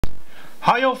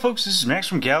Hi y'all folks, this is Max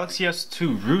from Galaxy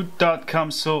S2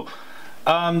 root.com. So the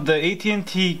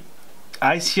AT&T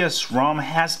ICS ROM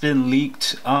has been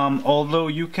leaked, although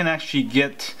you can actually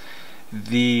get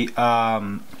the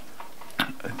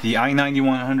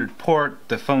i9100 port,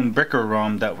 the phone bricker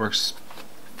ROM that works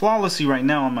flawlessly right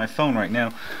now on my phone right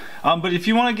now. But if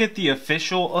you want to get the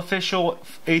official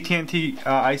AT&T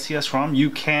ICS ROM, you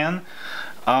can.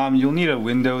 You'll need a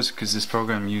Windows because this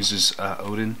program uses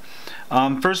Odin.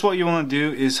 First, what you want to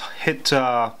do is hit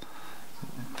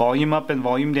volume up and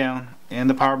volume down and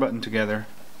the power button together.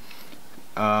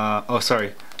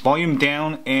 Volume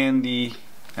down and the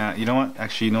you know what?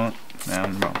 Actually, you know what?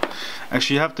 I'm wrong.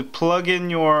 Actually, you have to plug in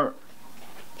your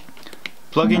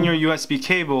USB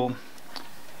cable,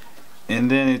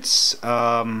 and then it's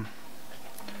volume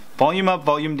up,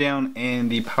 volume down,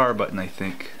 and the power button. I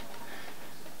think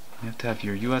you have to have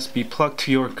your USB plugged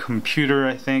to your computer,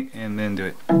 I think, and then do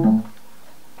it. Is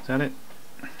that it?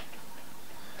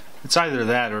 It's either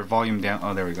that or volume down.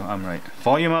 Oh, there we go. I'm right.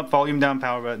 Volume up, volume down,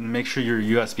 power button. Make sure your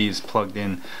USB is plugged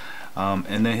in,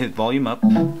 and then hit volume up.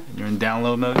 You're in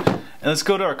download mode. And let's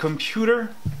go to our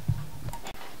computer.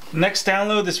 Next,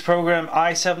 download this program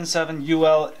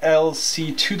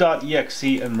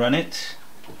i777ulc2.exe and run it.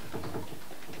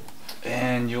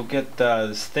 And you'll get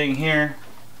this thing here.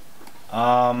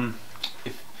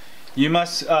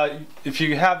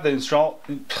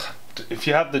 If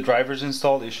you have the drivers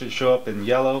installed, it should show up in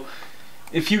yellow.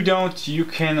 If you don't, you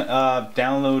can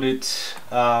download it.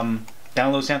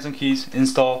 Download Samsung keys,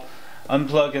 install,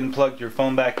 unplug and plug your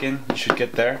phone back in. You should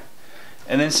get there,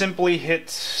 and then simply hit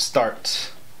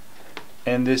start,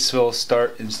 and this will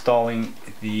start installing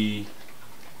the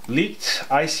leaked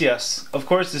ICS. Of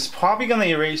course, this is probably going to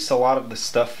erase a lot of the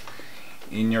stuff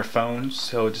in your phone,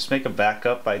 so just make a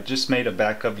backup. I just made a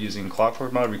backup using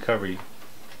Clockwork Mod Recovery.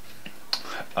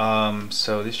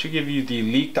 So this should give you the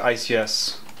leaked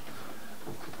ICS.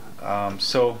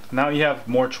 So now you have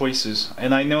more choices,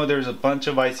 and I know there's a bunch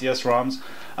of ICS ROMs.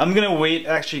 I'm gonna wait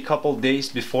actually a couple days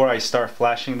before I start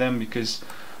flashing them, because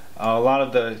a lot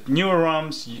of the newer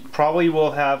ROMs probably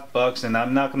will have bugs, and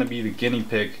I'm not gonna be the guinea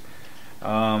pig.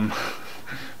 Well,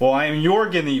 I am your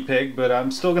guinea pig, but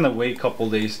I'm still gonna wait a couple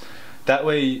days. That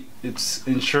way it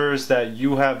ensures that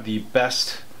you have the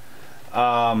best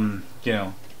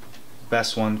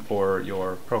best one for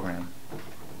your program.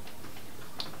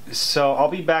 So I'll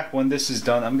be back when this is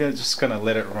done. I'm just gonna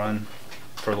let it run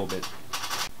for a little bit.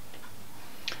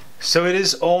 So it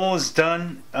is almost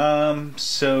done.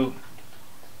 So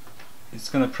it's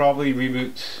gonna probably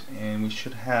reboot, and we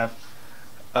should have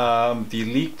the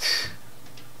leaked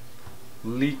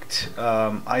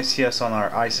ICS on our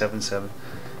i777.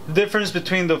 The difference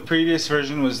between the previous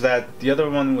version was that the other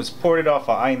one was ported off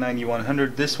of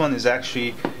i9100. This one is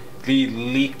actually the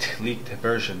leaked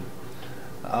version.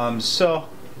 So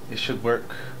it should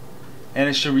work, and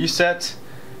it should reset.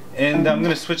 And I'm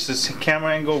gonna switch this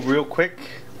camera angle real quick.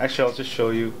 Actually, I'll just show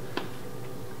you.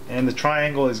 And the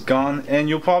triangle is gone, and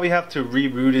you'll probably have to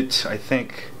reboot it, I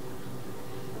think.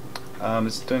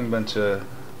 It's doing a bunch of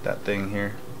that thing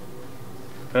here.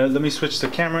 Let me switch the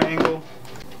camera angle,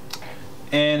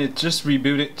 and it just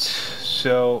rebooted.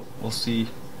 So we'll see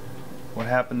what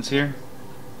happens here.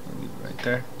 I'll leave it right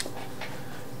there.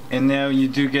 And now you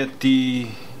do get the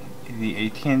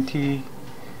AT&T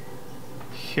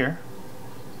here.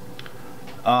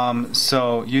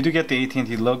 So you do get the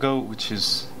AT&T logo, which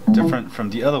is different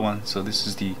from the other one. So this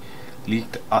is the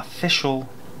leaked official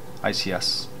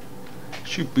ICS.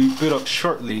 Should boot up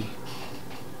shortly.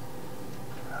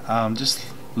 Just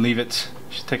leave it.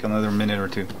 Should take another minute or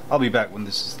two. I'll be back when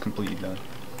this is completely done.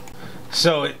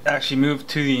 So it actually moved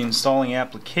to the installing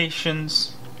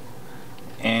applications,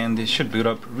 and it should boot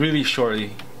up really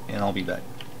shortly, and I'll be back.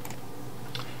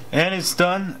 And it's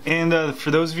done. And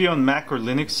for those of you on Mac or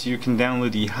Linux, you can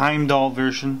download the Heimdall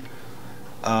version.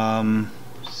 So I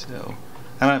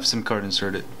don't have SIM card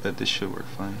inserted, but this should work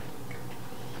fine.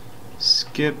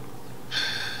 Skip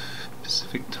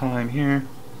Pacific time here,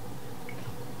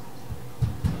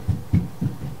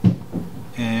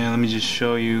 and let me just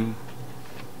show you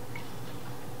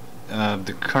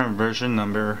the current version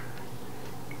number.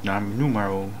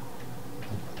 Numero.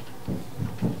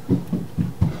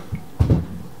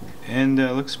 And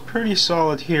looks pretty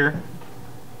solid here.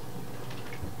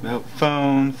 About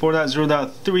phone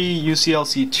 4.0.3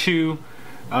 UCLC2.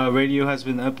 Radio has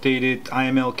been updated.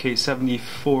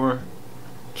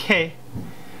 IMLK74K.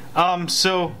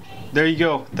 So there you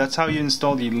go. That's how you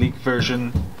install the leaked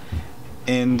version.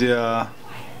 And I'll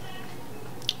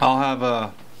have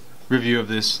a review of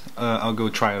this. I'll go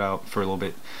try it out for a little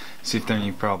bit, see if there are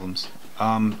any problems.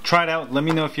 Try it out. Let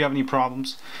me know if you have any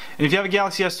problems. And if you have a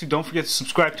Galaxy S2, don't forget to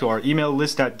subscribe to our email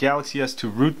list at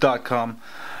galaxys2root.com.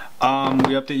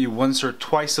 We update you once or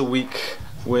twice a week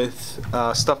with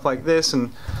stuff like this,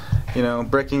 and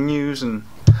breaking news and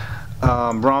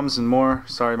ROMs and more.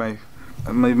 Sorry, my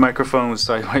microphone was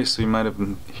sideways, so you might have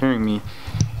been hearing me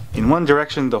in one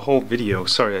direction the whole video.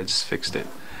 Sorry, I just fixed it.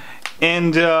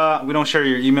 And we don't share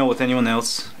your email with anyone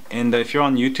else. And if you're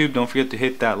on YouTube, don't forget to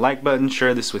hit that like button.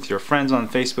 Share this with your friends on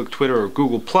Facebook, Twitter, or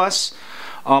Google+.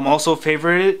 Also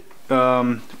favorite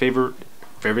it, favorite,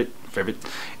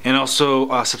 and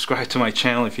also subscribe to my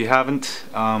channel if you haven't.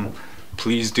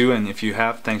 Please do, and if you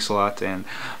have, thanks a lot. And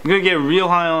I'm gonna get real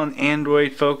high on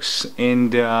Android, folks.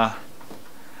 And let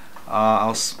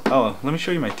me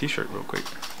show you my T-shirt real quick.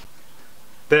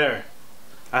 There,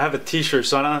 I have a T-shirt,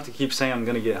 so I don't have to keep saying I'm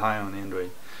gonna get high on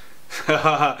Android.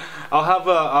 I'll have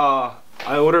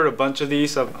I ordered a bunch of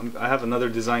these. I have another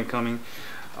design coming,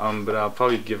 but I'll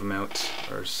probably give them out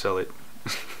or sell it.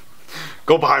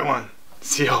 Go buy one.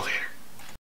 See y'all later.